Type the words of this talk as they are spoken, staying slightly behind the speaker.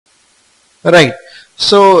Right.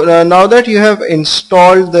 So now that you have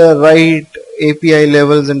installed the right API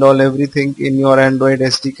levels and all everything in your Android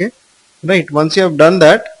SDK, right, once you have done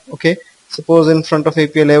that, okay, suppose in front of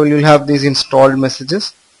API level you'll have these installed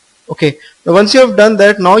messages. Okay, now once you have done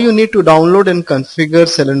that, now you need to download and configure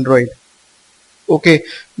Selendroid. Okay,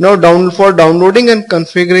 now for downloading and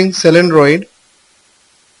configuring Selendroid,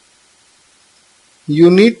 you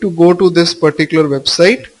need to go to this particular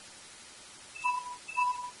website.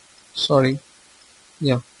 Sorry,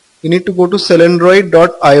 yeah, you need to go to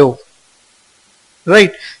selendroid.io.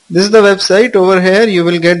 Right, this is the website. Over here you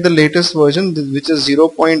will get the latest version, which is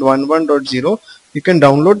 0.11.0. you can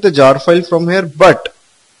download the jar file from here, but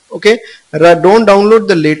okay, don't download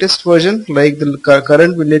the latest version. Like the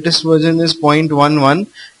current latest version is 0.11.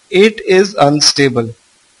 it is unstable.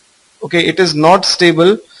 Okay, it is not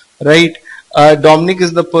stable, right? Dominic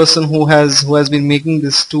is the person who has been making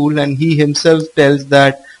this tool, and he himself tells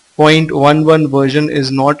that 0.11 version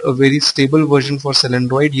is not a very stable version for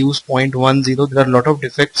Selendroid. Use 0.10. There are a lot of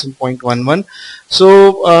defects in 0.11.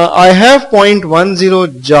 So I have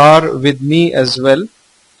 0.10 jar with me as well,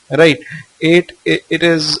 right? It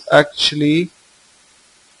is actually,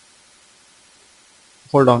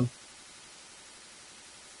 hold on,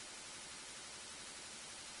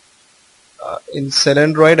 in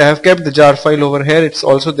Selendroid I have kept the jar file over here. It's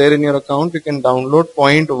also there in your account. You can download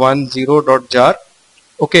 0.10.jar.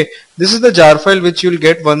 okay, this is the jar file which you'll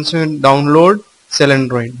get once you download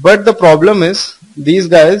Selendroid. But the problem is, these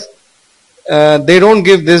guys they don't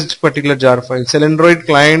give this particular jar file, Selendroid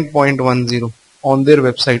client 0.10, on their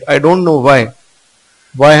website. I don't know why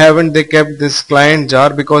haven't they kept this client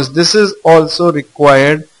jar, because this is also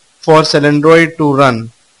required for Selendroid to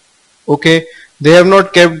run. Okay, they have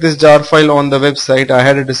not kept this jar file on the website. I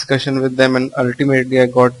had a discussion with them and ultimately I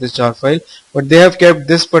got this jar file, but they have kept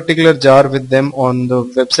this particular jar with them on the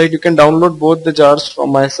website. You can download both the jars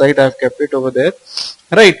from my site. I have kept it over there.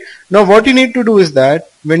 Right, now what you need to do is that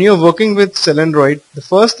when you are working with Selendroid, the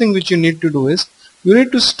first thing which you need to do is you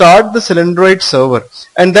need to start the Selendroid server,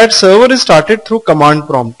 and that server is started through command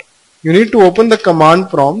prompt. You need to open the command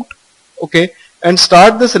prompt, okay, and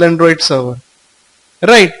start the Selendroid server.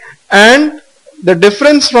 Right, and the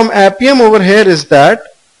difference from Appium over here is that,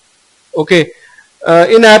 okay,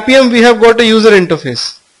 in Appium we have got a user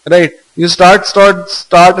interface, right? You start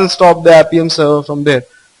and stop the Appium server from there.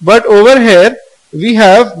 But over here we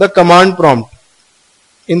have the command prompt.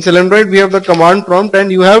 In Selendroid we have the command prompt,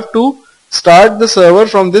 and you have to start the server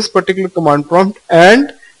from this particular command prompt.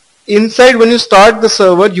 And inside, when you start the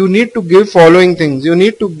server, you need to give following things. You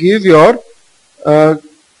need to give your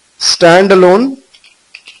standalone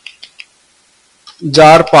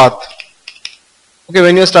jar path. Okay,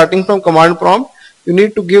 when you are starting from command prompt, you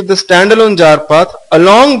need to give the standalone jar path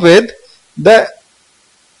along with the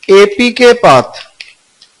APK path.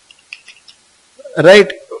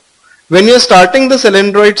 Right, when you are starting the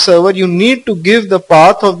Selendroid server, you need to give the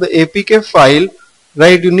path of the APK file.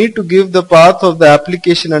 Right, you need to give the path of the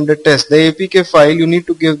application under test, the APK file. You need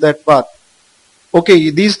to give that path. Okay,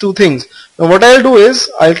 these two things. Now what I'll do is,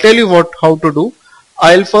 I'll tell you how to do.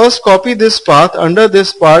 I'll first copy this path. Under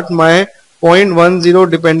this part my 0.10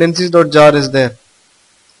 dependencies.jar is there.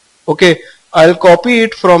 Okay, I'll copy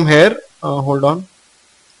it from here. Hold on,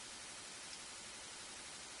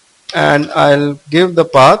 and I'll give the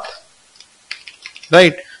path.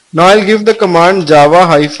 Right, now I'll give the command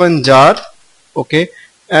java-jar, okay,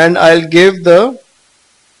 and I'll give the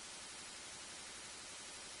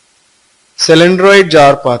Selendroid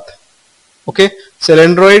jar path. Okay,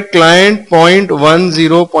 Selendroid client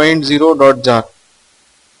 0.10.0.jar.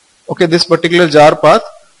 Okay, this particular jar path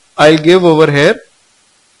I'll give over here.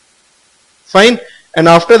 Fine, and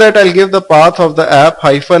after that I'll give the path of the app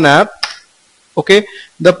 -app. Okay,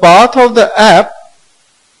 the path of the app,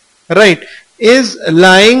 right, is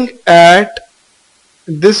lying at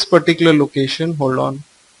this particular location. Hold on,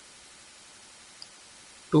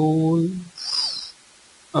 tools,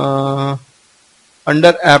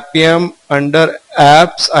 under Appium, under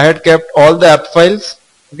apps, I had kept all the app files.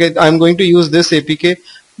 Okay, I'm going to use this APK.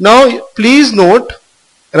 Now please note,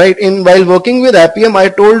 right, while working with Appium I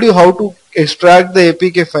told you how to extract the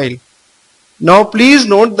APK file. Now please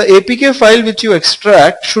note, the APK file which you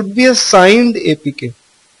extract should be a signed APK.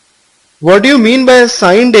 What do you mean by a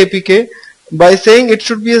signed APK? By saying it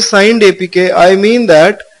should be a signed APK, I mean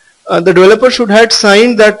that the developer should have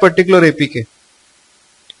signed that particular APK.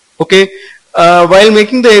 Okay, while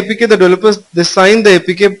making the APK, the developers, they sign the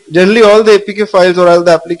APK. Generally all the APK files or all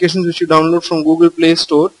the applications which you download from Google Play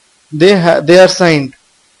Store, they are signed.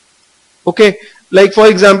 Okay, like for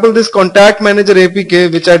example this contact manager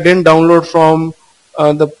APK which I didn't download from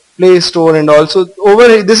the Play Store and also over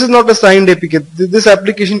here, this is not a signed APK. This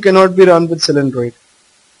application cannot be run with Selendroid.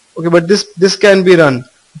 Okay, but this can be run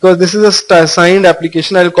because this is a signed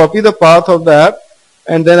application. I'll copy the path of the app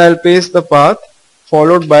and then I'll paste the path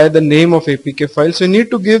followed by the name of APK file. So you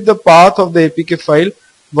need to give the path of the APK file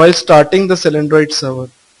while starting the Selendroid server.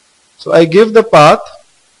 So I give the path,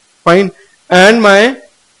 fine, and my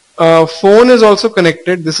phone is also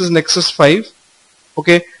connected. This is Nexus 5.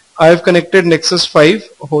 Okay, I have connected Nexus 5.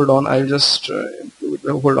 Hold on, I'll just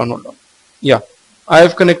hold on. Yeah, I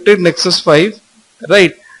have connected Nexus 5.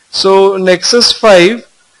 Right. So Nexus 5,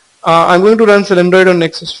 I'm going to run Selendroid on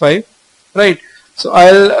Nexus 5. Right. So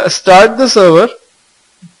I'll start the server.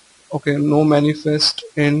 Okay, no manifest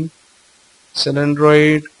in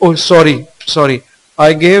Selendroid. Oh, sorry.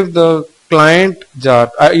 I gave the client jar.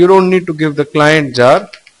 You don't need to give the client jar.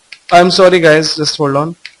 I'm sorry guys, just hold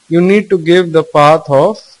on. You need to give the path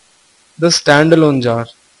of the standalone jar.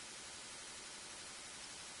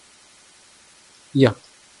 Yeah.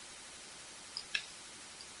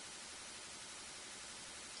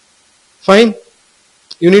 Fine.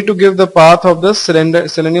 You need to give the path of the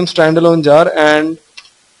Selenium standalone jar and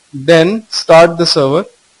then start the server.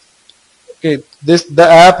 Okay, the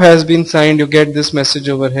app has been signed. You get this message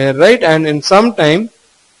over here, right? And in some time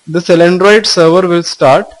the Selendroid server will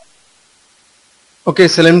start. Okay,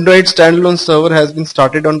 Selendroid standalone server has been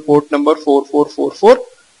started on port number 4444,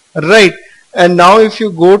 right? And now if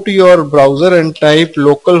you go to your browser and type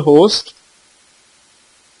localhost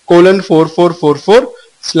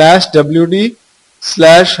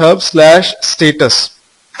 :/wd/hub/status,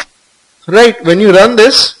 right? When you run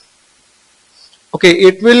this, okay,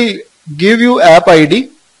 it will give you app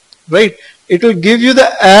ID, right? It will give you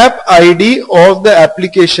the app ID of the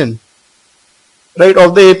application, right,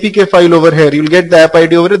 of the APK file over here. You'll get the app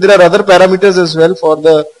ID over here. There are other parameters as well for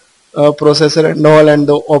the processor and all and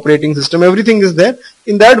the operating system. Everything is there.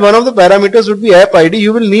 In that, one of the parameters would be app ID.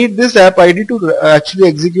 You will need this app ID to actually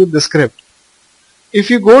execute the script. If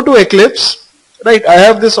you go to Eclipse, right, I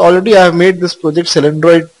have this already. I have made this project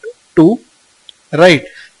Selendroid 2, right,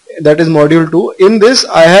 that is module 2. In this,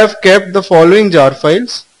 I have kept the following jar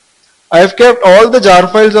files. I have kept all the jar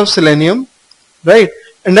files of Selenium, right,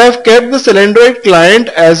 and I have kept the Selendroid client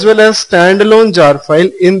as well as standalone jar file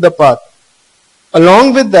in the path.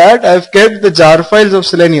 Along with that, I have kept the jar files of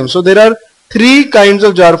Selenium. So there are three kinds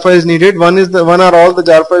of jar files needed. One are all the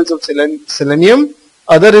jar files of Selenium.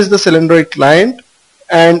 Other is the Selendroid client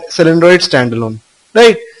and Selendroid standalone.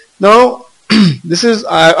 Right now, this is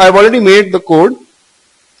I've already made the code.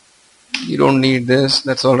 You don't need this.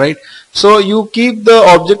 That's all right. So you keep the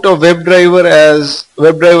object of WebDriver as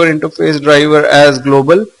WebDriver interface driver as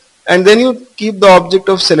global, and then you keep the object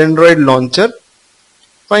of Selendroid launcher.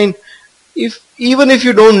 Fine. Even if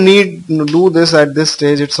you don't need to do this at this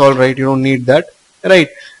stage, it's all right. You don't need that. Right.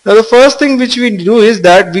 Now the first thing which we do is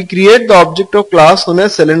that we create the object of class known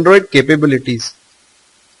as Selendroid capabilities,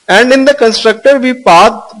 and in the constructor we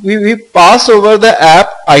pass over the app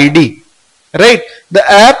ID. Right, the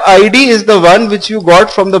app ID is the one which you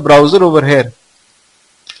got from the browser over here.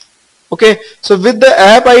 Okay, so with the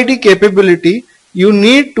app ID capability, you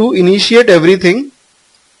need to initiate everything.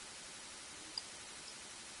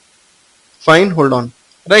 Fine, hold on.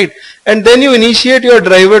 Right, and then you initiate your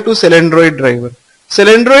driver to SelendroidDriver.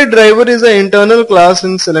 SelendroidDriver is an internal class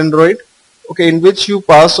in Selendroid, okay, in which you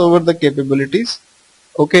pass over the capabilities.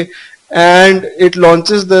 Okay, and it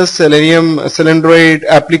launches the Selendroid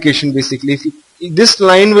application basically. This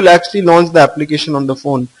line will actually launch the application on the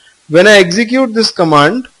phone. When I execute this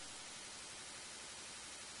command,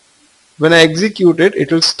 when I execute it,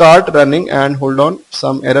 it will start running, and hold on,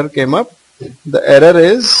 some error came up. The error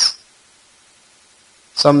is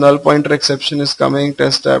some null pointer exception is coming,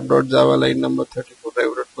 test app.java line number 34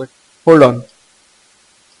 driver.quit. Hold on,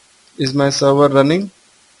 is my server running?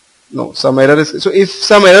 No, some error is. So if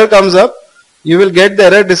some error comes up, you will get the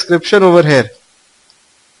error description over here.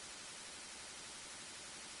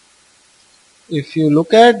 If you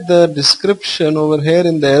look at the description over here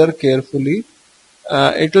in the error carefully,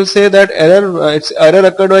 it will say that error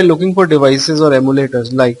occurred while looking for devices or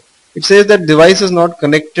emulators. Like it says that device is not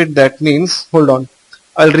connected. That means, hold on,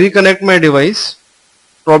 I'll reconnect my device.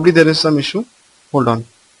 Probably there is some issue. Hold on.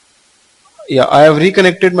 Yeah, I have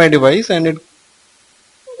reconnected my device and it.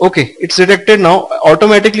 Okay, it's detected now.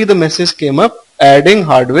 Automatically the message came up, adding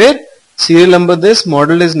hardware, serial number this,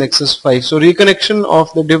 model is Nexus 5. So reconnection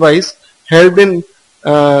of the device helped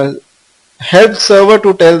server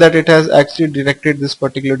to tell that it has actually detected this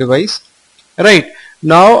particular device. Right,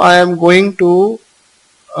 now I am going to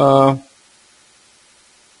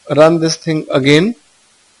run this thing again.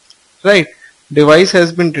 Right, device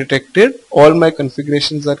has been detected, all my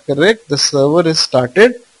configurations are correct, the server is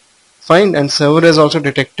started, fine, and server has also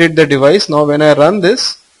detected the device. Now when I run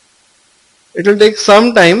this, it will take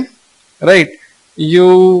some time, right?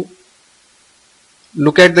 You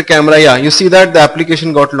look at the camera, yeah, you see that the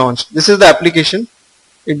application got launched. This is the application,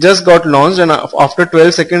 it just got launched, and after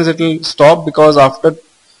 12 seconds it will stop, because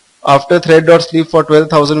after thread.sleep for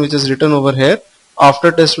 12,000, which is written over here,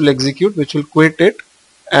 after test will execute, which will quit it,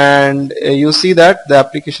 and you see that the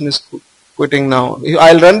application is quitting now.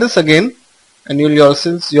 I'll run this again, and you'll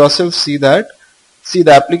yourself see that, see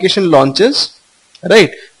the application launches,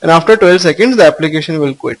 right, and after 12 seconds the application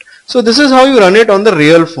will quit. So this is how you run it on the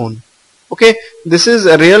real phone. Okay, this is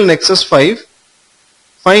a real Nexus 5,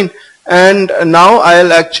 fine, and now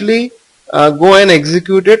I'll actually go and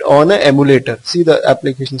execute it on an emulator. See, the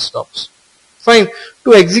application stops. Fine.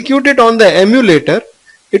 To execute it on the emulator,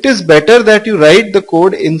 it is better that you write the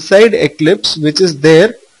code inside Eclipse, which is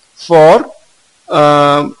there for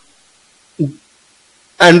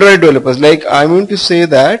Android developers. Like, I'm going to say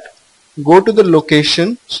that go to the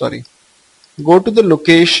location, go to the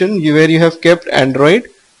location where you have kept Android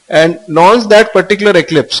and launch that particular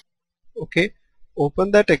Eclipse. Okay,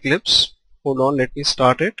 open that Eclipse. Hold on, let me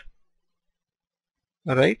start it.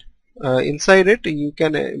 Alright, inside it you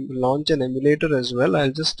can launch an emulator as well.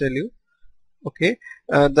 I'll just tell you. Okay,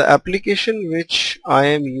 the application which I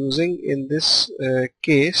am using in this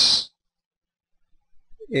case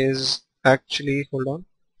is actually, hold on,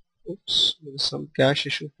 oops, there is some cache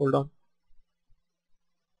issue, hold on.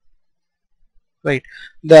 Right,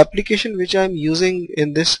 the application which I am using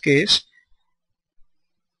in this case,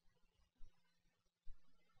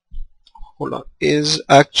 hold on, is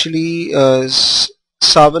actually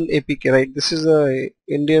Savan APK, right? This is a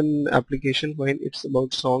Indian application, fine, it's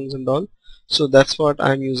about songs and all, so that's what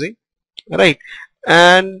I'm using, right?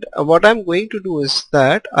 And what I'm going to do is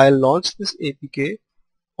that I'll launch this APK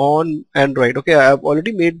on Android. Okay, I have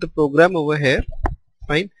already made the program over here,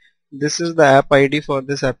 fine. This is the app ID for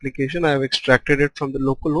this application. I have extracted it from the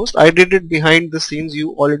local host. I did it behind the scenes.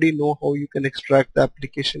 You already know how you can extract the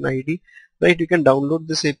application ID, right? You can download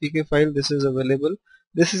this APK file. This is available.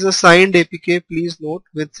 This is a signed APK. Please note,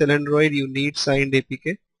 with Selendroid you need signed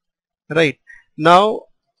APK, right? Now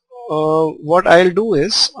what I'll do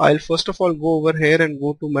is I'll first of all go over here and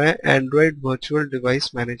go to my Android virtual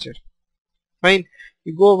device manager. Fine,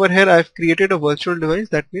 you go over here. I've created a virtual device.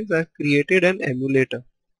 That means I've created an emulator.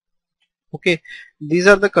 Okay, these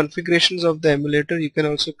are the configurations of the emulator. You can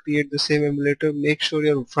also create the same emulator. Make sure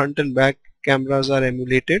your front and back cameras are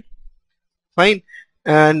emulated. Fine,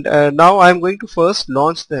 and now I'm going to first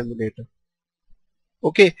launch the emulator.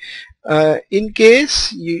 Okay, in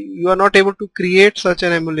case you are not able to create such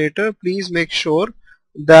an emulator, please make sure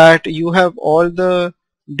that you have all the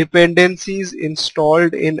dependencies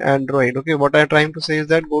installed in Android. Okay, what I'm trying to say is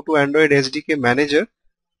that go to Android SDK manager,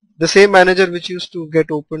 the same manager which used to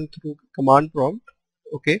get opened through command prompt,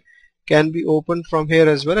 okay, can be opened from here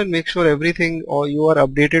as well, and make sure everything or you are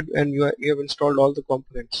updated and you have installed all the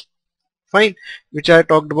components, fine, which I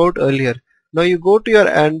talked about earlier. Now you go to your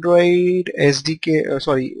Android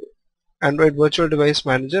SDK, Android Virtual Device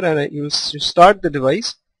Manager, and you start the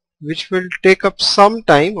device, which will take up some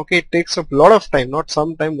time. Okay, it takes up a lot of time, not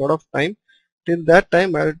some time, lot of time. Till that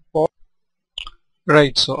time I'll pause.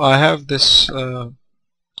 Right, so I have this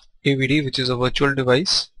AVD, which is a virtual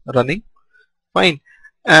device running, fine,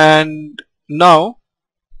 and now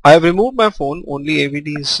I have removed my phone, only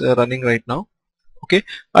AVD is running right now. Okay,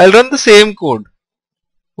 I'll run the same code.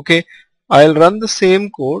 Okay, I'll run the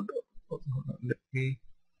same code. Let me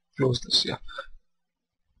close this. Yeah,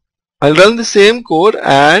 I'll run the same code,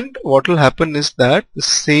 and what will happen is that the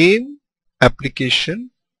same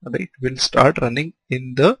application, right, will start running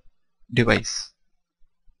in the device.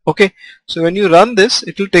 Okay, so when you run this,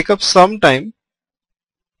 it will take up some time.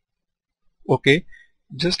 Okay,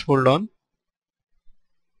 just hold on.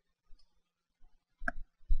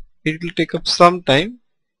 It will take up some time,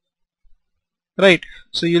 right?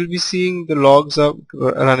 So you'll be seeing the logs are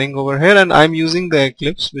running over here, and I'm using the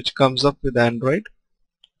Eclipse which comes up with Android.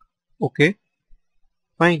 Okay,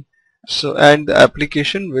 fine. So, and the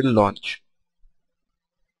application will launch.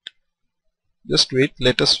 Just wait,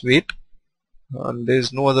 let us wait. There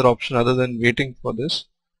is no other option other than waiting for this,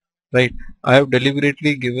 right? I have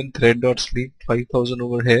deliberately given thread.sleep 5000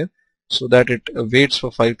 over here so that it waits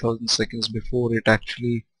for 5000 seconds before it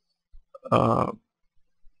actually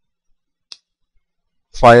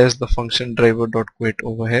fires the function driver.quit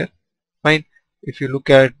over here. Fine. If you look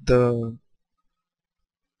at the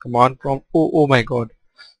command prompt, oh my god,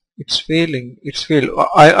 it's failing, it's failed.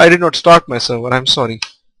 I did not start my server, I'm sorry.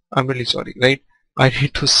 I'm really sorry, right? I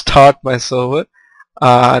need to start my server.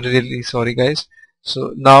 Really sorry guys.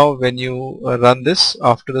 So now when you run this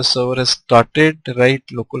after the server has started, right,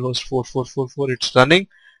 localhost 4444, it's running.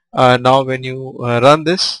 Now when you run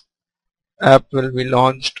this, app will be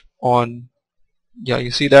launched on, yeah,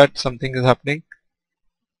 you see that something is happening.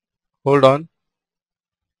 Hold on,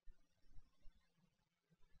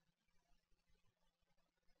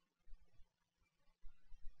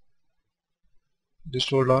 just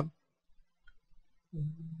hold on.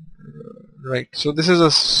 Right, so this is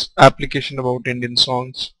a application about Indian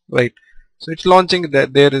songs, right? So it's launching.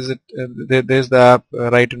 That there is it. There's the app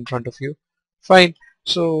right in front of you. Fine.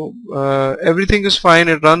 So everything is fine.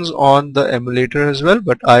 It runs on the emulator as well,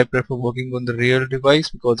 but I prefer working on the real device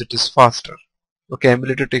because it is faster. Okay,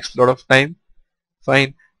 emulator takes a lot of time.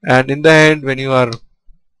 Fine. And in the end, when you are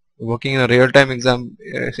working in a real-time exam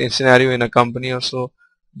scenario in a company or so,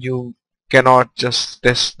 you cannot just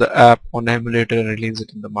test the app on emulator and release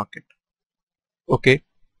it in the market. Okay,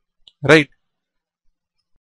 right?